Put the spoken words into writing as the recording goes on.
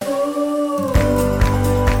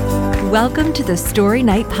Welcome to the Story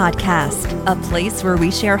Night Podcast, a place where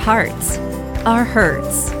we share hearts, our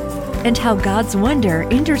hurts, and how God's wonder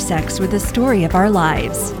intersects with the story of our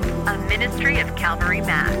lives. A ministry of Calvary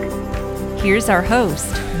Mac. Here's our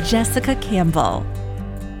host, Jessica Campbell.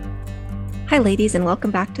 Hi, ladies, and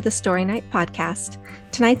welcome back to the Story Night Podcast.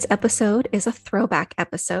 Tonight's episode is a throwback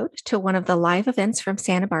episode to one of the live events from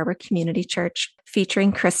Santa Barbara Community Church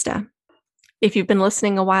featuring Krista. If you've been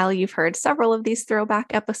listening a while, you've heard several of these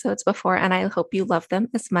throwback episodes before, and I hope you love them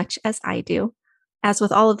as much as I do. As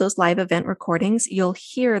with all of those live event recordings, you'll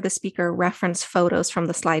hear the speaker reference photos from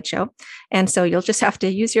the slideshow, and so you'll just have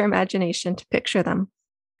to use your imagination to picture them.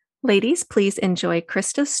 Ladies, please enjoy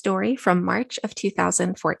Krista's story from March of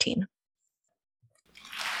 2014.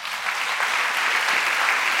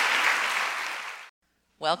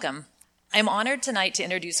 Welcome. I'm honored tonight to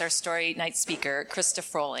introduce our Story Night speaker, Krista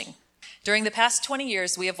Froling. During the past 20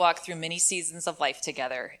 years, we have walked through many seasons of life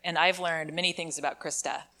together, and I've learned many things about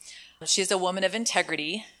Krista. She is a woman of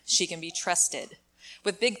integrity. She can be trusted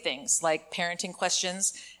with big things like parenting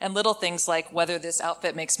questions and little things like whether this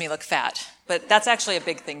outfit makes me look fat. But that's actually a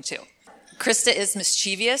big thing too. Krista is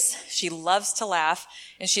mischievous. She loves to laugh,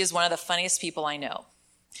 and she is one of the funniest people I know.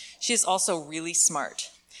 She is also really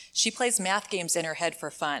smart. She plays math games in her head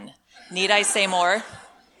for fun. Need I say more?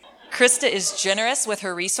 Krista is generous with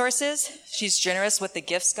her resources. She's generous with the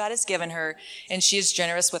gifts God has given her, and she is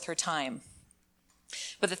generous with her time.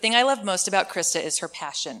 But the thing I love most about Krista is her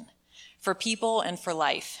passion for people and for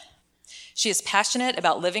life. She is passionate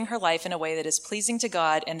about living her life in a way that is pleasing to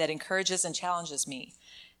God and that encourages and challenges me.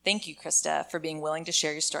 Thank you, Krista, for being willing to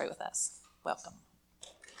share your story with us. Welcome.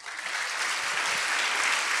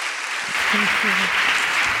 Thank you.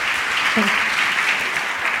 Thank you.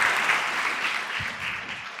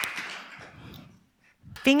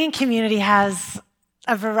 Being in community has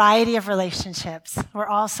a variety of relationships. We're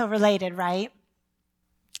all so related, right?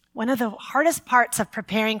 One of the hardest parts of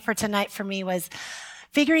preparing for tonight for me was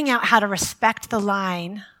figuring out how to respect the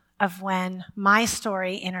line of when my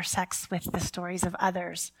story intersects with the stories of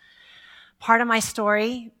others. Part of my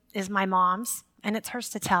story is my mom's, and it's hers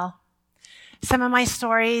to tell. Some of my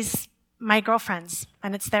stories, my girlfriend's,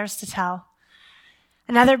 and it's theirs to tell.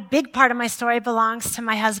 Another big part of my story belongs to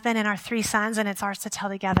my husband and our 3 sons, and it's ours to tell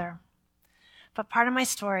together. But part of my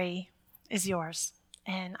story is yours,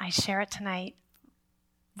 and I share it tonight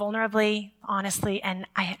vulnerably, honestly, and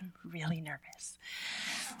I am really nervous.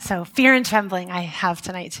 So fear and trembling I have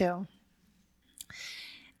tonight too.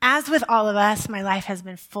 As with all of us, my life has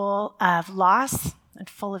been full of loss and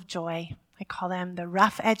full of joy. I call them the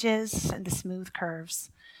rough edges and the smooth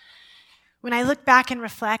curves. When I look back and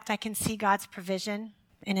reflect, I can see God's provision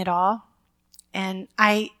in it all. And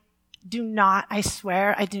I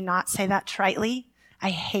swear, I do not say that tritely. I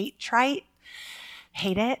hate trite,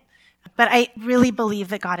 hate it. But I really believe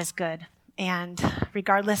that God is good. And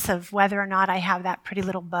regardless of whether or not I have that pretty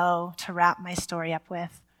little bow to wrap my story up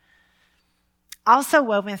with. Also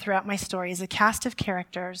woven throughout my story is a cast of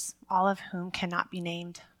characters, all of whom cannot be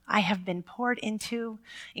named. I have been poured into,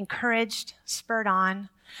 encouraged, spurred on,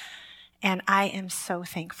 and I am so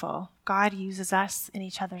thankful. God uses us in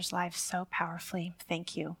each other's lives so powerfully.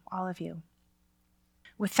 Thank you, all of you.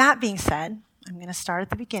 With that being said, I'm going to start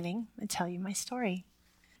at the beginning and tell you my story.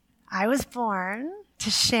 I was born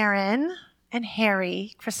to Sharon and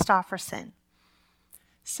Harry Christopherson.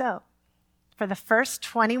 So, for the first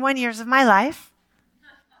 21 years of my life,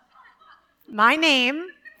 my name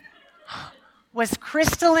was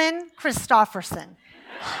Crystalline Christopherson.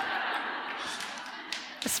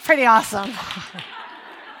 It's pretty awesome.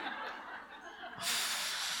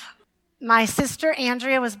 My sister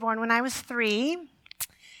Andrea was born when I was 3,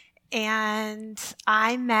 and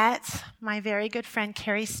I met my very good friend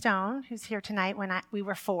Carrie Stone, who's here tonight, when we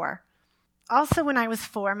were 4. Also, when I was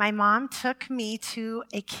 4, my mom took me to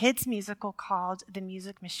a kids' musical called The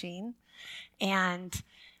Music Machine, and it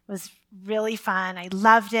was really fun. I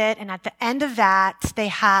loved it, and at the end of that, they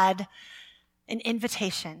had an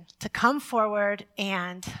invitation to come forward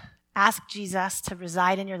and ask Jesus to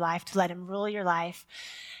reside in your life, to let him rule your life.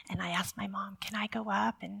 And I asked my mom, can I go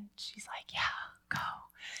up? And she's like, yeah, go.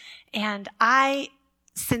 And I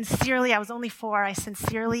was only 4, I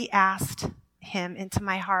sincerely asked him into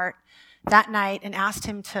my heart that night and asked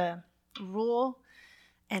him to rule.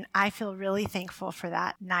 And I feel really thankful for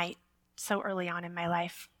that night so early on in my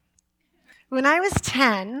life. When I was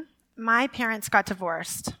 10, my parents got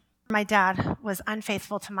divorced. My dad was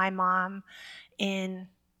unfaithful to my mom in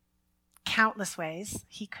countless ways.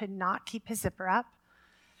 He could not keep his zipper up.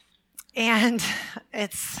 And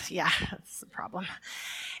it's a problem.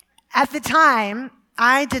 At the time,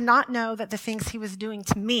 I did not know that the things he was doing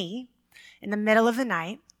to me in the middle of the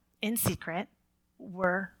night, in secret,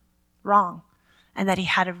 were wrong, and that he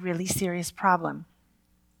had a really serious problem.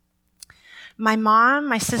 My mom,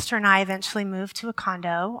 my sister, and I eventually moved to a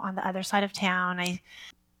condo on the other side of town. I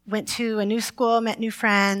went to a new school, met new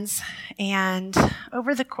friends, and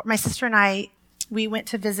my sister and I, we went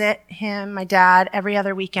to visit him, my dad, every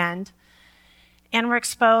other weekend, and were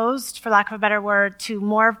exposed, for lack of a better word, to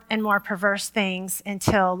more and more perverse things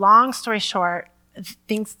until, long story short,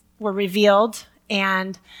 things were revealed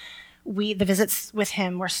and the visits with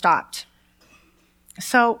him were stopped.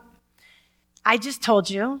 So I just told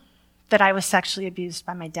you that I was sexually abused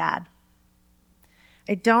by my dad.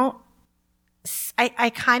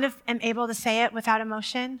 I kind of am able to say it without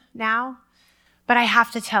emotion now, but I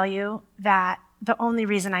have to tell you that the only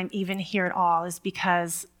reason I'm even here at all is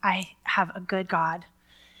because I have a good God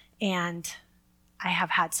and I have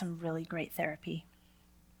had some really great therapy.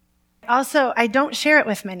 Also, I don't share it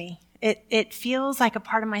with many. It feels like a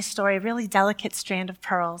part of my story, a really delicate strand of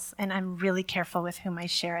pearls, and I'm really careful with whom I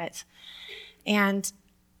share it. And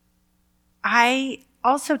I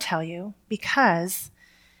also tell you because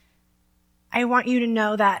I want you to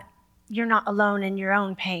know that you're not alone in your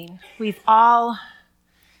own pain. We're all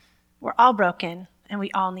broken and we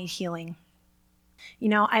all need healing. You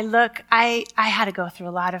know, I had to go through a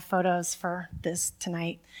lot of photos for this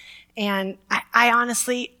tonight. And I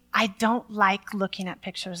honestly, I don't like looking at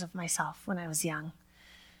pictures of myself when I was young.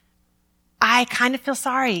 I kind of feel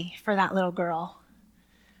sorry for that little girl.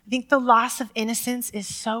 I think the loss of innocence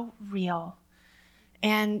is so real.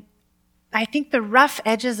 And I think the rough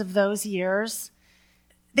edges of those years,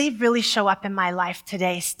 they really show up in my life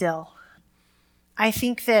today still. I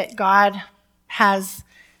think that God has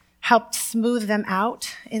helped smooth them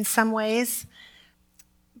out in some ways,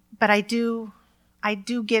 but I do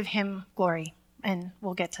give him glory, and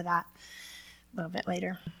we'll get to that a little bit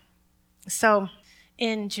later. So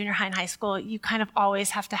in junior high and high school, you kind of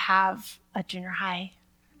always have to have a junior high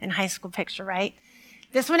and high school picture, right?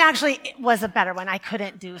 This one actually was a better one. I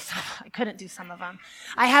couldn't do some of them.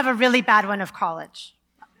 I have a really bad one of college.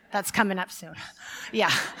 That's coming up soon.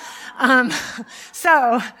 Yeah.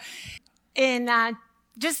 So in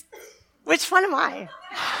which one am I?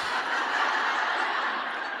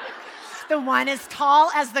 The one as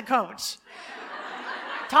tall as the coach.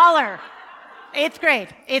 Taller. 8th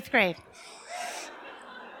grade.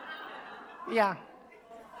 Yeah.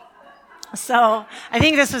 So I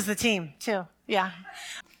think this was the team too. Yeah.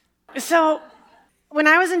 So when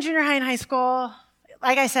I was in junior high and high school,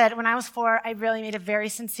 like I said, when I was 4, I really made a very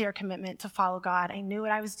sincere commitment to follow God. I knew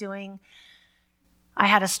what I was doing. I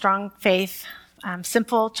had a strong faith,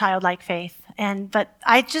 simple, childlike faith. But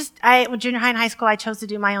with junior high and high school, I chose to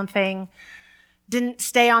do my own thing. Didn't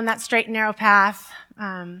stay on that straight and narrow path.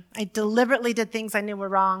 I deliberately did things I knew were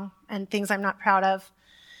wrong and things I'm not proud of.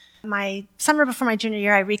 My summer before my junior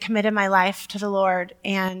year, I recommitted my life to the Lord,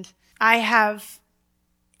 and I have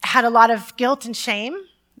had a lot of guilt and shame,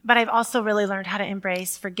 but I've also really learned how to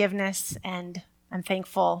embrace forgiveness, and I'm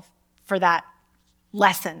thankful for that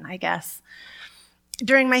lesson, I guess.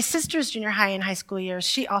 During my sister's junior high and high school years,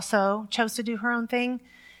 she also chose to do her own thing.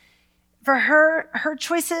 For her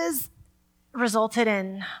choices resulted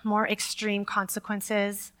in more extreme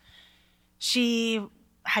consequences. She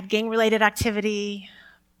had gang-related activity,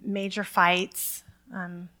 major fights,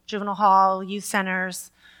 juvenile hall, youth centers,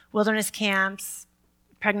 wilderness camps,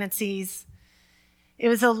 pregnancies. It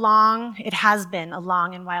has been a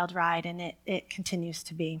long and wild ride, and it continues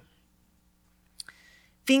to be.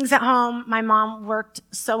 Things at home, my mom worked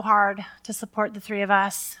so hard to support the 3 of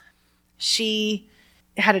us. She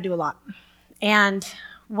had to do a lot. And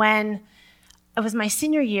when it was my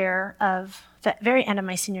senior year the very end of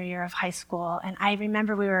my senior year of high school, and I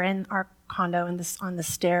remember we were in our condo on the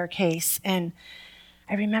staircase, and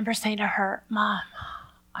I remember saying to her, "Mom,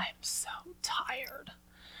 I'm so tired.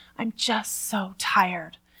 I'm just so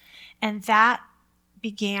tired." And that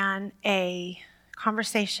began a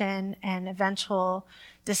conversation and eventual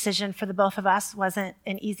decision for the both of us. Wasn't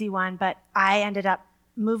an easy one, but I ended up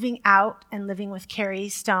moving out and living with Carrie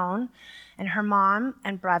Stone and her mom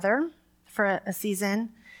and brother for a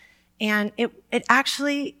season. And it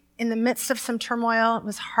actually, in the midst of some turmoil, it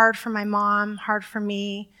was hard for my mom, hard for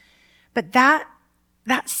me. But that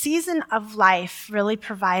season of life really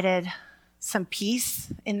provided some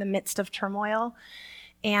peace in the midst of turmoil.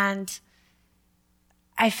 And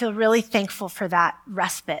I feel really thankful for that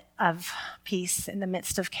respite of peace in the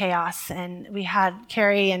midst of chaos. And we had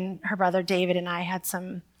Carrie and her brother David and I had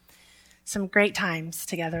some great times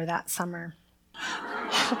together that summer.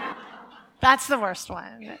 That's the worst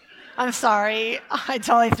one. I'm sorry. I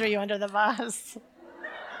totally threw you under the bus.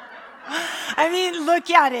 I mean, look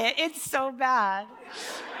at it. It's so bad.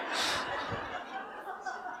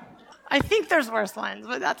 I think there's worse ones,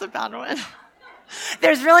 but that's a bad one.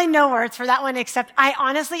 There's really no words for that one except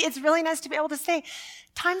it's really nice to be able to say,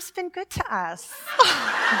 time's been good to us.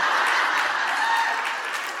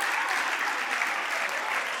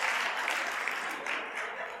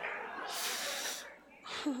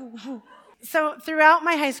 So throughout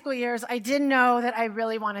my high school years, I did know that I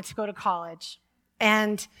really wanted to go to college.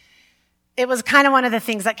 And it was kind of one of the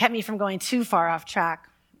things that kept me from going too far off track.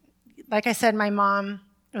 Like I said, my mom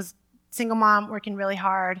was a single mom working really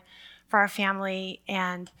hard for our family,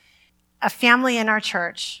 and a family in our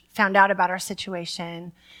church found out about our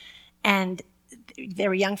situation, and they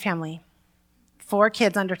were a young family, 4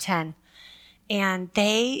 kids under 10, and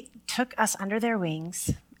they took us under their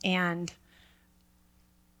wings and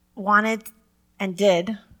wanted and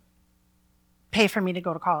did pay for me to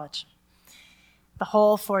go to college. The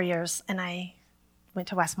whole 4 years, and I went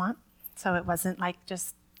to Westmont, so it wasn't like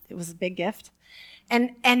it was a big gift.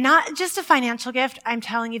 And not just a financial gift, I'm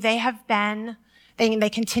telling you, they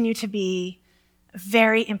continue to be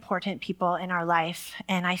very important people in our life.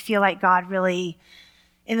 And I feel like God really,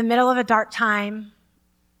 in the middle of a dark time,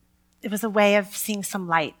 it was a way of seeing some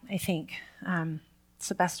light, I think. It's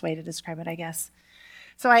the best way to describe it, I guess.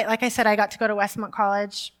 So like I said, I got to go to Westmont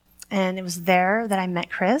College, and it was there that I met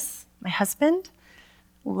Chris, my husband.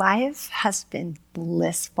 Life has been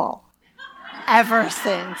blissful ever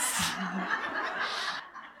since.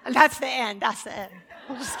 That's the end.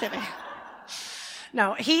 I'm just kidding.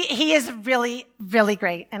 No, he is really, really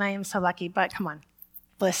great, and I am so lucky, but come on.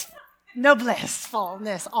 No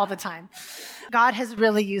blissfulness all the time. God has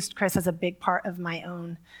really used Chris as a big part of my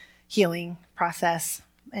own healing process,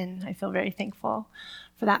 and I feel very thankful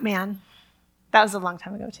for that man. That was a long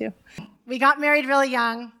time ago, too. We got married really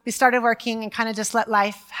young. We started working and kind of just let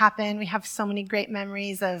life happen. We have so many great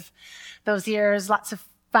memories of those years, lots of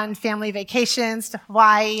fun family vacations to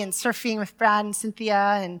Hawaii and surfing with Brad and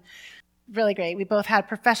Cynthia, and really great. We both had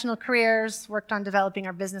professional careers, worked on developing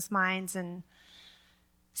our business minds and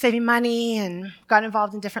saving money, and got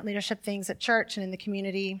involved in different leadership things at church and in the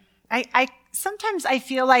community. Sometimes I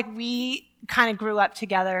feel like we kind of grew up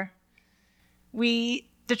together. We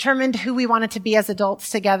determined who we wanted to be as adults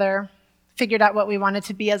together, figured out what we wanted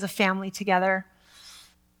to be as a family together.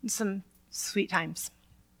 Some sweet times.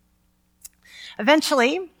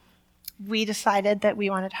 Eventually, we decided that we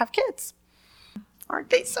wanted to have kids. Aren't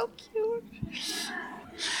they so cute?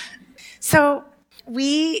 So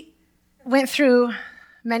we went through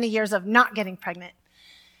many years of not getting pregnant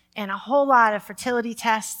and a whole lot of fertility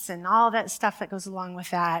tests and all that stuff that goes along with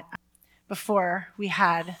that before we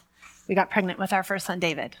got pregnant with our first son,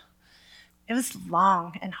 David. It was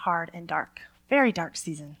long and hard and dark, very dark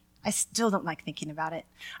season. I still don't like thinking about it.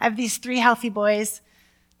 I have these 3 healthy boys.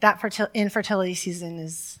 That infertility season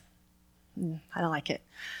I don't like it.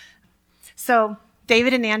 So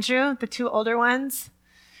David and Andrew, the 2 older ones,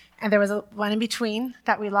 and there was one in between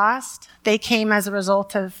that we lost, they came as a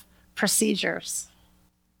result of procedures.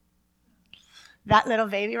 That little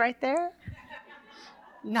baby right there,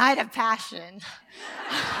 night of passion.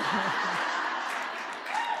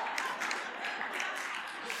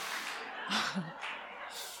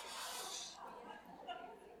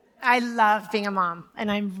 I love being a mom,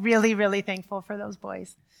 and I'm really, really thankful for those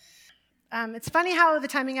boys. It's funny how the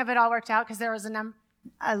timing of it all worked out, because there was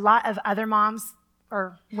a lot of other moms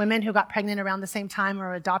or women who got pregnant around the same time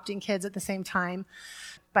or adopting kids at the same time.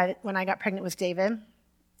 But when I got pregnant with David,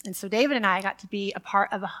 and so David and I got to be a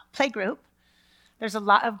part of a play group. There's a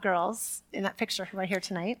lot of girls in that picture right here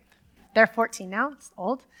tonight. They're 14 now. It's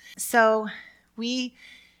old. So we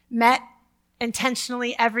met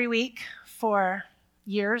intentionally every week for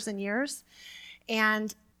years and years.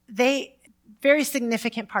 And very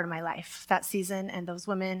significant part of my life, that season, and those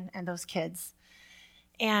women and those kids.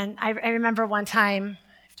 And I remember one time,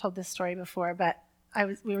 I've told this story before, but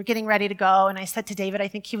we were getting ready to go, and I said to David, I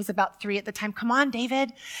think he was about 3 at the time, "Come on,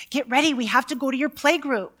 David, get ready. We have to go to your play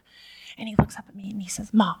group." And he looks up at me and he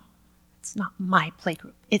says, "Mom, it's not my play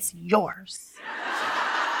group. It's yours."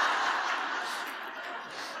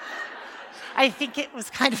 I think it was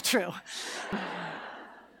kind of true.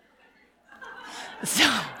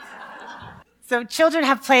 So children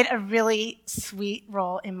have played a really sweet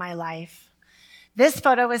role in my life. This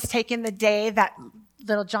photo was taken the day that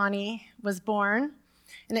little Johnny was born,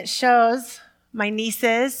 and it shows my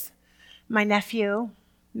nieces, my nephew,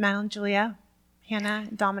 Mal and Julia, Hannah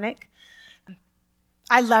and Dominic.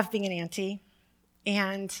 I love being an auntie,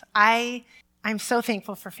 and I'm so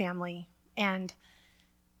thankful for family. And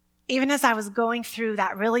even as I was going through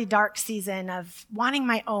that really dark season of wanting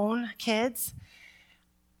my own kids,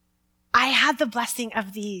 I had the blessing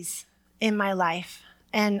of these in my life.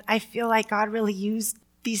 And I feel like God really used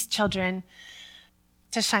these children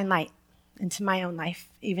to shine light into my own life,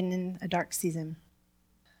 even in a dark season.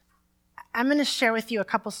 I'm going to share with you a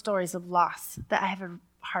couple stories of loss that I have a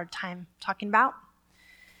hard time talking about.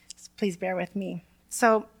 So please bear with me.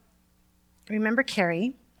 So remember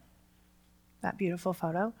Carrie, that beautiful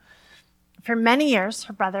photo. For many years,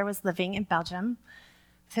 her brother was living in Belgium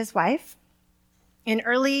with his wife. In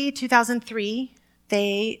early 2003,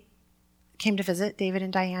 they came to visit, David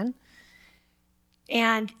and Diane.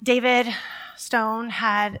 And David Stone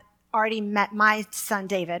had already met my son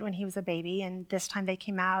David when he was a baby, and this time they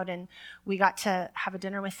came out and we got to have a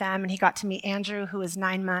dinner with them, and he got to meet Andrew, who was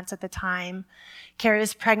 9 months at the time. Carrie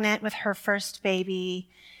was pregnant with her first baby,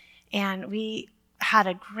 and we had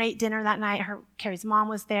a great dinner that night. Carrie's mom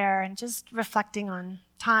was there, and just reflecting on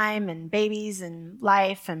time and babies and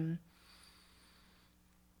life and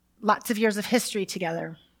lots of years of history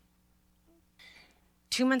together.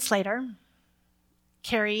 2 months later,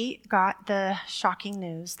 Carrie got the shocking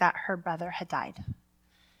news that her brother had died.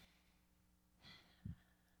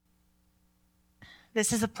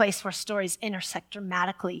 This is a place where stories intersect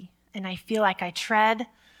dramatically, and I feel like I tread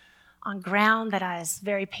on ground that is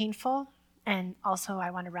very painful, and also I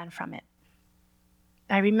want to run from it.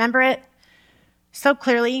 I remember it so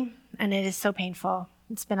clearly, and it is so painful.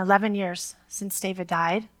 It's been 11 years since David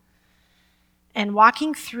died, and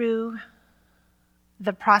walking through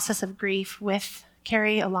the process of grief with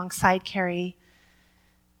Carrie, alongside Carrie,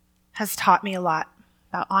 has taught me a lot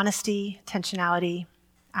about honesty, intentionality,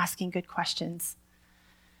 asking good questions.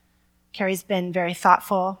 Carrie's been very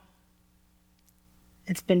thoughtful.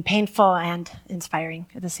 It's been painful and inspiring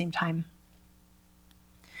at the same time.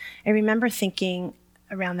 I remember thinking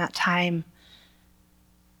around that time,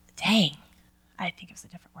 dang, I think it was a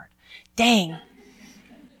different word. Dang,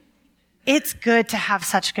 it's good to have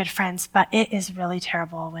such good friends, but it is really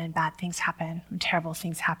terrible when bad things happen, when terrible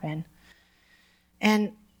things happen.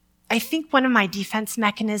 And I think one of my defense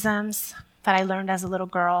mechanisms that I learned as a little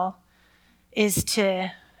girl is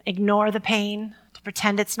to ignore the pain, to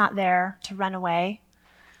pretend it's not there, to run away.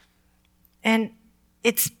 And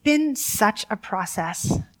it's been such a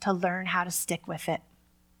process to learn how to stick with it,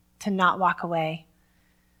 to not walk away.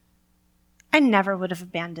 I never would have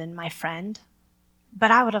abandoned my friend, but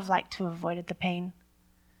I would have liked to have avoided the pain.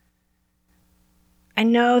 I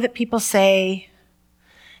know that people say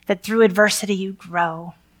that through adversity you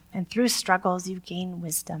grow, and through struggles you gain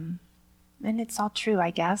wisdom. And it's all true, I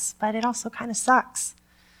guess, but it also kind of sucks.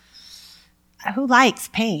 Who likes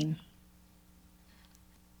pain?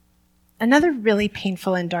 Another really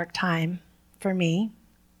painful and dark time for me,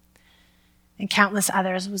 and countless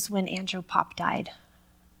others, was when Andrew Pop died.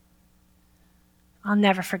 I'll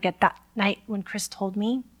never forget that night when Chris told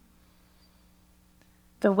me.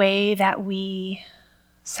 The way that we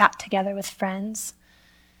sat together with friends,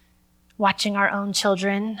 watching our own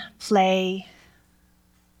children play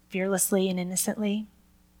fearlessly and innocently.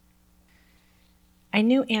 I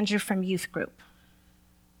knew Andrew from youth group.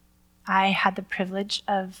 I had the privilege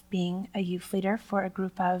of being a youth leader for a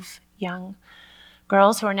group of young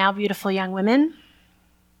girls who are now beautiful young women.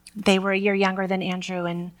 They were a year younger than Andrew,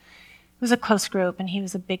 and it was a close group, and he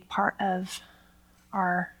was a big part of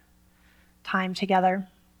our time together.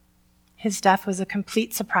 His death was a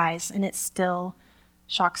complete surprise, and it still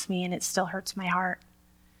shocks me, and it still hurts my heart.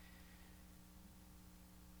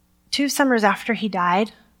 2 summers after he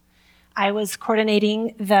died, I was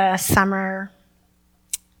coordinating the summer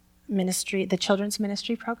ministry, the children's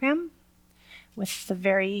ministry program, with the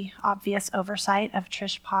very obvious oversight of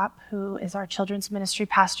Trish Pop, who is our children's ministry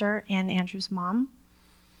pastor and Andrew's mom.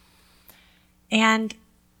 And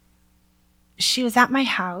she was at my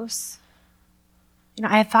house. You know,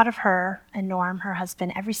 I had thought of her and Norm, her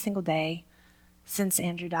husband, every single day since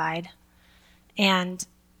Andrew died. And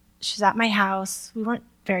she was at my house. We weren't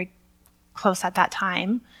very close at that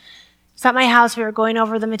time. She was at my house. We were going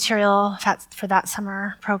over the material for that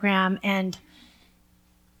summer program and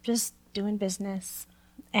just doing business.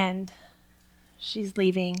 And she's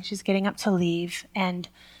leaving. She's getting up to leave. And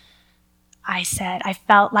I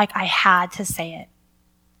felt like I had to say it.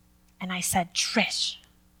 And I said, Trish,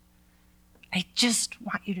 I just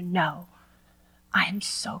want you to know, I am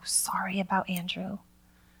so sorry about Andrew.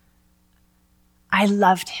 I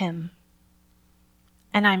loved him.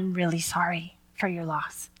 And I'm really sorry for your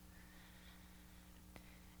loss.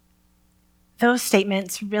 Those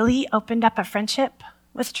statements really opened up a friendship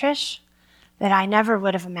with Trish that I never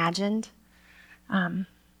would have imagined.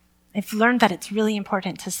 I've learned that it's really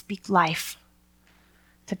important to speak life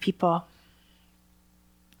to people.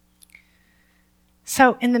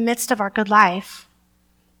 So in the midst of our good life,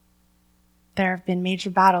 there have been major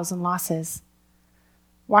battles and losses.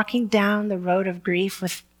 Walking down the road of grief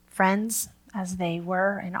with friends, as they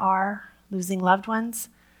were and are losing loved ones,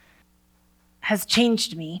 has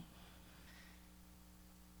changed me.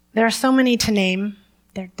 There are so many to name.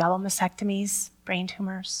 There are double mastectomies, brain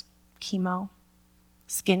tumors, chemo,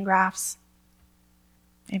 skin grafts,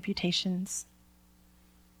 amputations.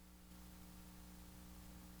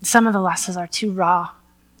 Some of the losses are too raw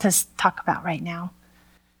to talk about right now.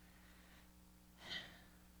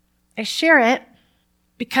 I share it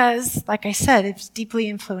because, like I said, it's deeply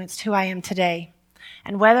influenced who I am today.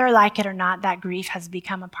 And whether I like it or not, that grief has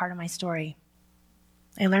become a part of my story.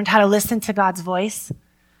 I learned how to listen to God's voice,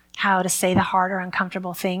 how to say the hard or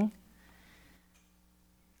uncomfortable thing.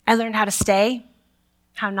 I learned how to stay,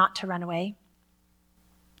 how not to run away.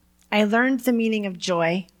 I learned the meaning of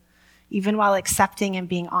joy, even while accepting and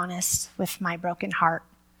being honest with my broken heart.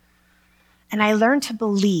 And I learned to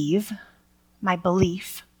believe my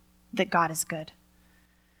belief that God is good.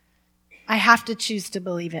 I have to choose to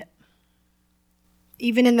believe it.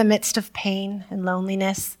 Even in the midst of pain and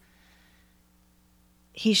loneliness,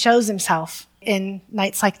 He shows Himself in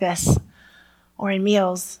nights like this, or in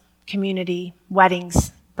meals, community,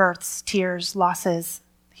 weddings, births, tears, losses.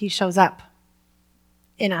 He shows up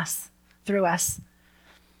in us, through us.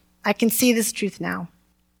 I can see this truth now.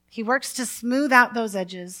 He works to smooth out those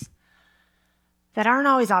edges that aren't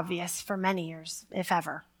always obvious for many years, if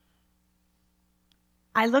ever.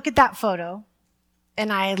 I look at that photo,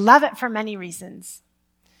 and I love it for many reasons.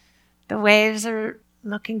 The waves are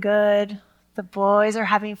looking good. The boys are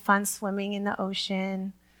having fun swimming in the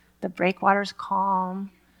ocean. The breakwater's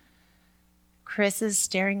calm. Chris is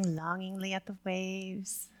staring longingly at the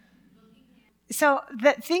waves. So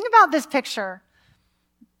the thing about this picture,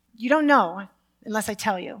 you don't know unless I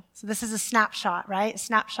tell you. So this is a snapshot, right? A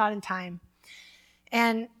snapshot in time.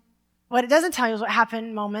 And what it doesn't tell you is what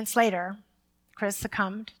happened moments later. Chris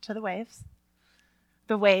succumbed to the waves.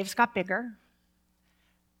 The waves got bigger.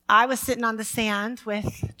 I was sitting on the sand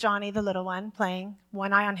with Johnny, the little one, playing.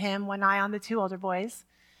 One eye on him, one eye on the two older boys.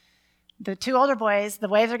 The two older boys, the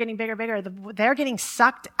waves are getting bigger, bigger. They're getting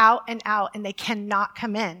sucked out, and they cannot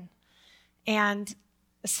come in. And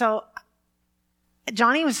so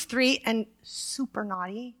Johnny was 3 and super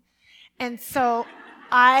naughty. And so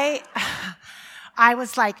I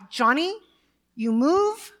was like, Johnny, you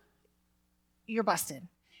move, you're busted.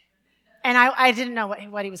 And I didn't know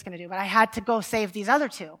what he was going to do, but I had to go save these other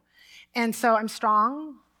two. And so I'm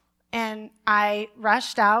strong, and I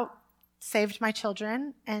rushed out, saved my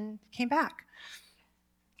children, and came back.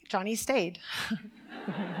 Johnny stayed.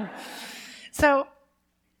 So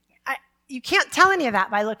you can't tell any of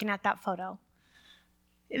that by looking at that photo.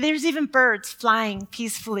 There's even birds flying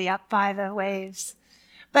peacefully up by the waves.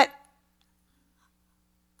 But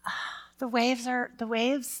the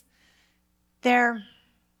waves, they're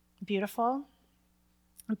beautiful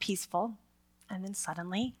and peaceful, and then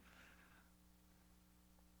suddenly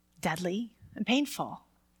deadly and painful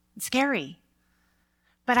and scary.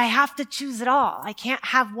 But I have to choose it all. I can't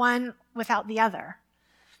have one without the other.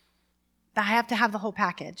 I have to have the whole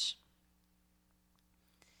package.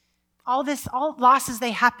 All losses,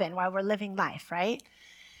 they happen while we're living life, right?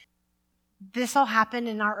 This all happened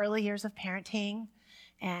in our early years of parenting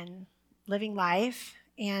and living life.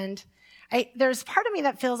 And there's part of me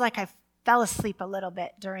that feels like I fell asleep a little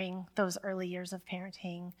bit during those early years of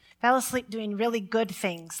parenting. Fell asleep doing really good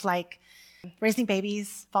things like raising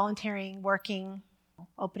babies, volunteering, working,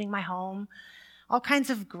 opening my home, all kinds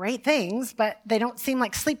of great things, but they don't seem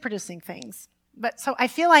like sleep-producing things. But so I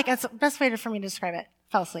feel like that's the best way for me to describe it,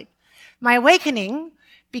 fell asleep. My awakening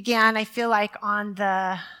began, I feel like, on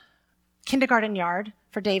the kindergarten yard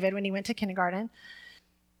for David when he went to kindergarten.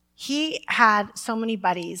 He had so many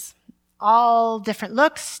buddies, all different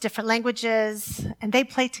looks, different languages, and they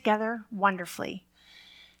played together wonderfully.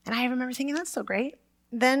 And I remember thinking, that's so great.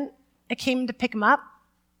 Then I came to pick him up.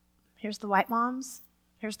 Here's the white moms.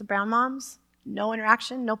 Here's the brown moms. No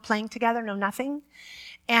interaction, no playing together, no nothing.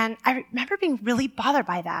 And I remember being really bothered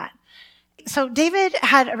by that. So David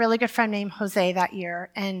had a really good friend named Jose that year,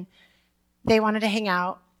 and they wanted to hang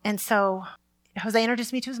out. And so Jose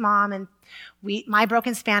introduced me to his mom, and my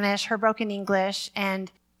broken Spanish, her broken English,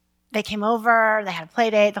 and they came over, they had a play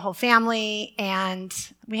date, the whole family, and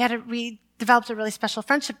we developed a really special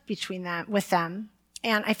friendship with them.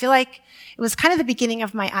 And I feel like it was kind of the beginning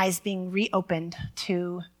of my eyes being reopened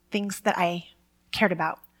to things that I cared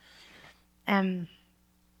about.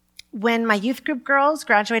 When my youth group girls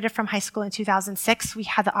graduated from high school in 2006, we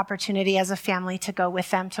had the opportunity as a family to go with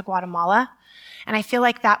them to Guatemala. And I feel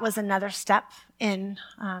like that was another step in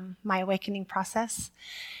my awakening process.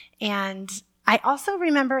 And I also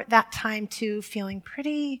remember that time too feeling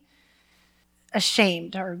pretty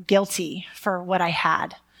ashamed or guilty for what I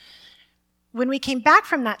had. When we came back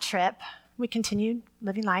from that trip, we continued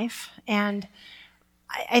living life. And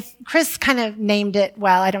Chris kind of named it,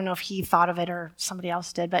 well, I don't know if he thought of it or somebody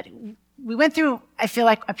else did, but we went through, I feel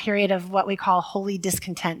like, a period of what we call holy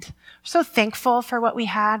discontent. We're so thankful for what we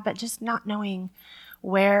had, but just not knowing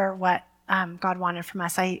what God wanted from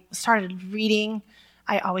us. I started reading,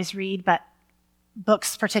 I always read, but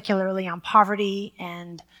books particularly on poverty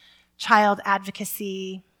and child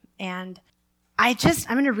advocacy. And I'm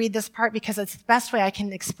going to read this part because it's the best way I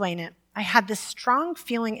can explain it. I had this strong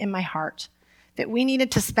feeling in my heart that we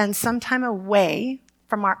needed to spend some time away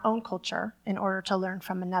from our own culture in order to learn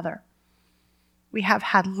from another. We have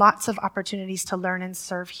had lots of opportunities to learn and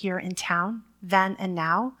serve here in town, then and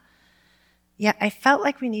now. Yet I felt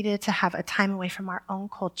like we needed to have a time away from our own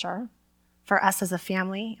culture for us as a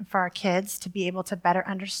family and for our kids to be able to better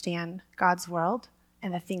understand God's world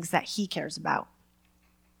and the things that He cares about.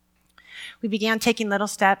 We began taking little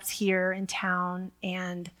steps here in town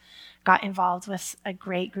and got involved with a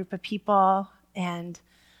great group of people and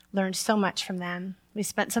learned so much from them. We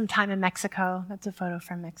spent some time in Mexico. That's a photo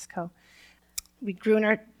from Mexico. We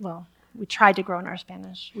tried to grow in our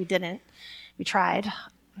Spanish. We didn't. We tried.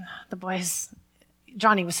 The boys,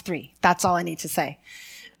 Johnny was 3. That's all I need to say.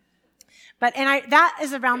 That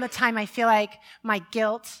is around the time I feel like my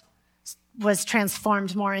guilt was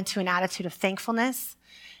transformed more into an attitude of thankfulness.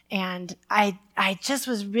 And I just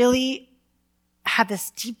had this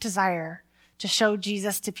deep desire to show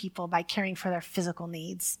Jesus to people by caring for their physical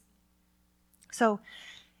needs. So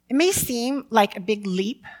it may seem like a big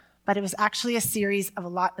leap, but it was actually a series of a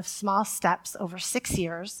lot of small steps over 6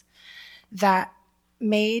 years that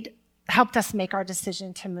helped us make our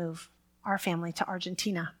decision to move our family to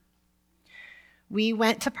Argentina. We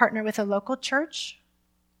went to partner with a local church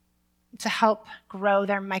to help grow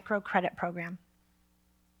their microcredit program.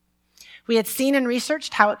 We had seen and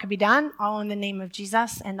researched how it could be done, all in the name of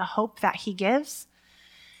Jesus and the hope that He gives.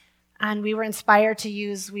 And we were inspired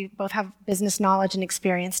we both have business knowledge and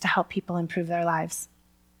experience to help people improve their lives.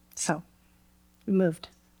 So we moved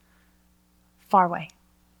far away.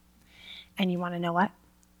 And you want to know what?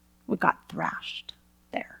 We got thrashed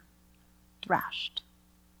there. Thrashed.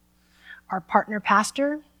 Our partner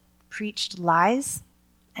pastor preached lies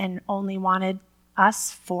and only wanted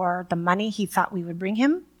us for the money he thought we would bring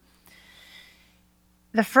him.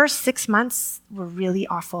 The first 6 months were really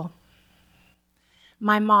awful.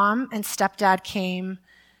 My mom and stepdad came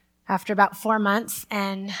after about 4 months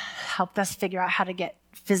and helped us figure out how to get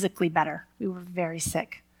physically better. We were very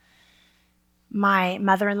sick. My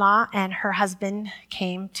mother-in-law and her husband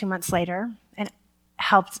came 2 months later and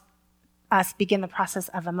helped us begin the process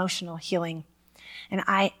of emotional healing. And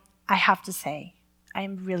I have to say, I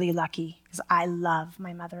am really lucky because I love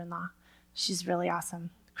my mother-in-law. She's really awesome.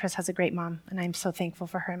 Chris has a great mom, and I'm so thankful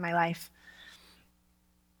for her in my life.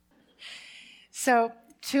 So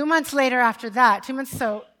 2 months later after that,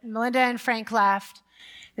 so Melinda and Frank left.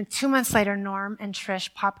 Then 2 months later, Norm and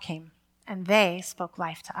Trish Pop came, and they spoke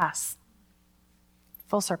life to us.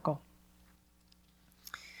 Full circle.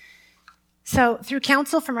 So through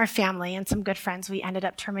counsel from our family and some good friends, we ended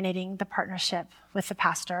up terminating the partnership with the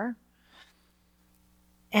pastor.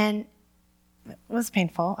 And it was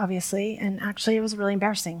painful, obviously, and actually it was really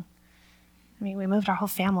embarrassing. I mean, we moved our whole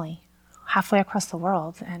family halfway across the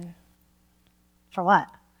world, and for what?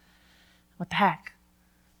 What the heck?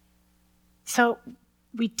 So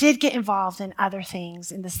we did get involved in other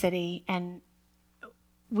things in the city, and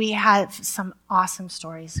we had some awesome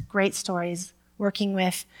stories, great stories, working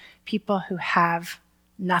with people who have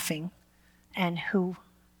nothing and who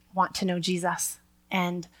want to know Jesus.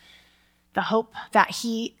 And the hope that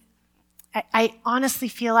I honestly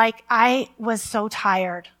feel like I was so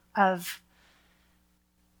tired of,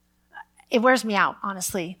 it wears me out,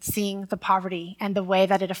 honestly, seeing the poverty and the way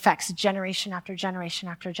that it affects generation after generation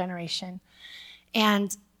after generation.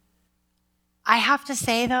 And I have to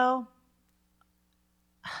say, though,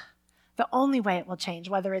 the only way it will change,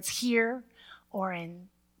 whether it's here or in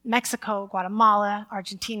Mexico, Guatemala,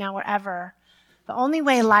 Argentina, wherever, the only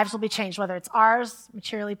way lives will be changed, whether it's ours,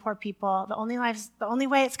 materially poor people, the only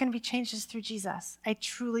way it's going to be changed is through Jesus. I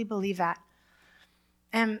truly believe that.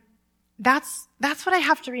 And that's what I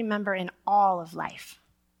have to remember in all of life.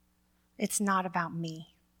 It's not about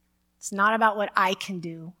me. It's not about what I can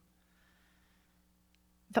do.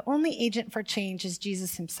 the only agent for change is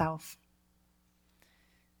Jesus himself.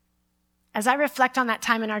 As I reflect on that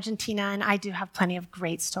time in Argentina, and I do have plenty of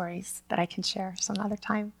great stories that I can share some other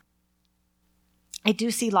time, I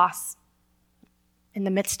do see loss. In the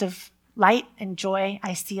midst of light and joy,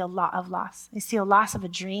 I see a lot of loss. I see a loss of a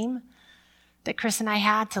dream that Chris and I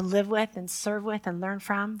had to live with and serve with and learn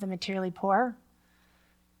from the materially poor.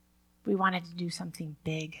 We wanted to do something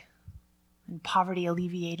big and poverty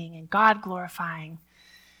alleviating and God glorifying.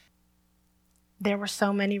 There were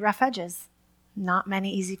so many rough edges, not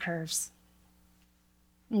many easy curves.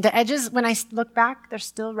 The edges, when I look back, they're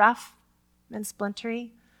still rough and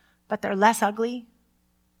splintery, but they're less ugly,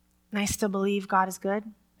 and I still believe God is good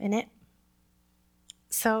in it.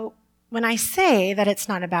 So when I say that it's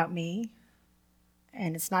not about me,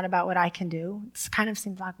 and it's not about what I can do, it kind of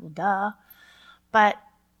seems like, well, duh, but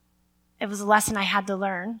it was a lesson I had to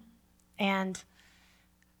learn, and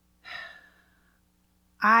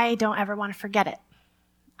I don't ever want to forget it.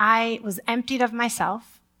 I was emptied of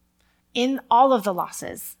myself. In all of the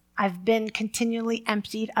losses, I've been continually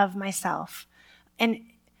emptied of myself. And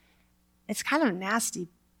it's kind of a nasty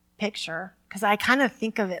picture because I kind of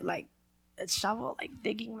think of it like a shovel, like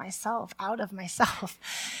digging myself out of myself.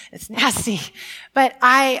 It's nasty. But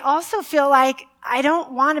I also feel like I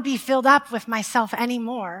don't want to be filled up with myself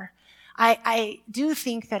anymore. I do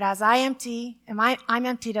think that as I'm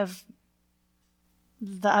emptied of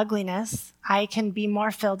the ugliness, I can be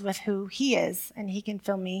more filled with who he is, and he can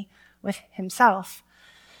fill me with himself.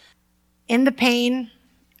 In the pain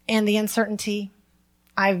and the uncertainty,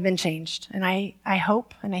 I've been changed, and I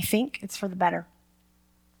hope and I think it's for the better.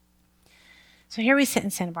 So here we sit in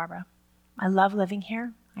Santa Barbara. I love living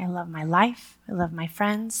here. I love my life. I love my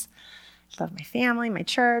friends. I love my family, my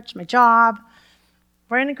church, my job.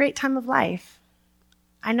 We're in a great time of life.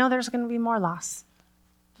 I know there's going to be more loss.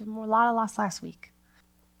 There's a lot of loss last week.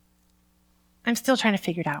 I'm still trying to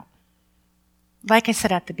figure it out. Like I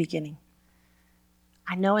said at the beginning,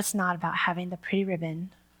 I know it's not about having the pretty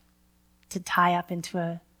ribbon to tie up into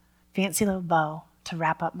a fancy little bow to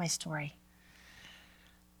wrap up my story.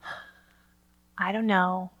 I don't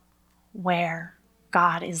know where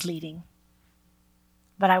God is leading,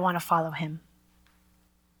 but I want to follow him.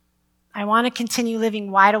 I want to continue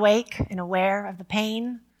living wide awake and aware of the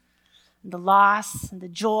pain, and the loss, and the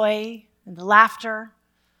joy, and the laughter.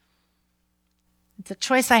 It's a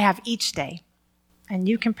choice I have each day. And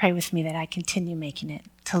you can pray with me that I continue making it,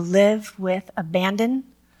 to live with abandon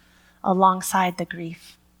alongside the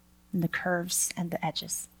grief and the curves and the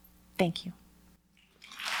edges. Thank you.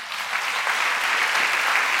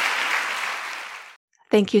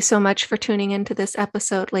 Thank you so much for tuning into this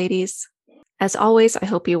episode, ladies. As always, I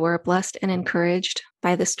hope you were blessed and encouraged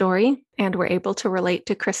by the story and were able to relate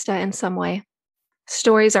to Krista in some way.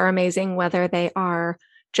 Stories are amazing, whether they are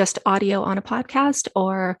just audio on a podcast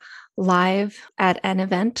or live at an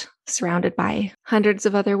event surrounded by hundreds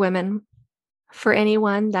of other women. For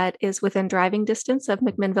anyone that is within driving distance of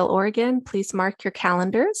McMinnville, Oregon, please mark your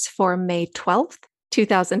calendars for May 12th,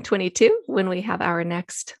 2022, when we have our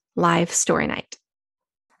next live story night.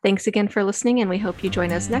 Thanks again for listening, and we hope you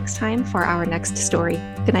join us next time for our next story.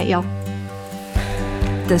 Good night, y'all.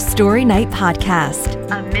 The Story Night Podcast,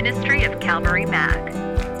 a ministry of Calvary Mac.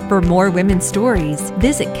 For more women's stories,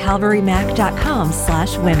 visit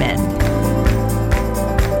calvarymac.com/women.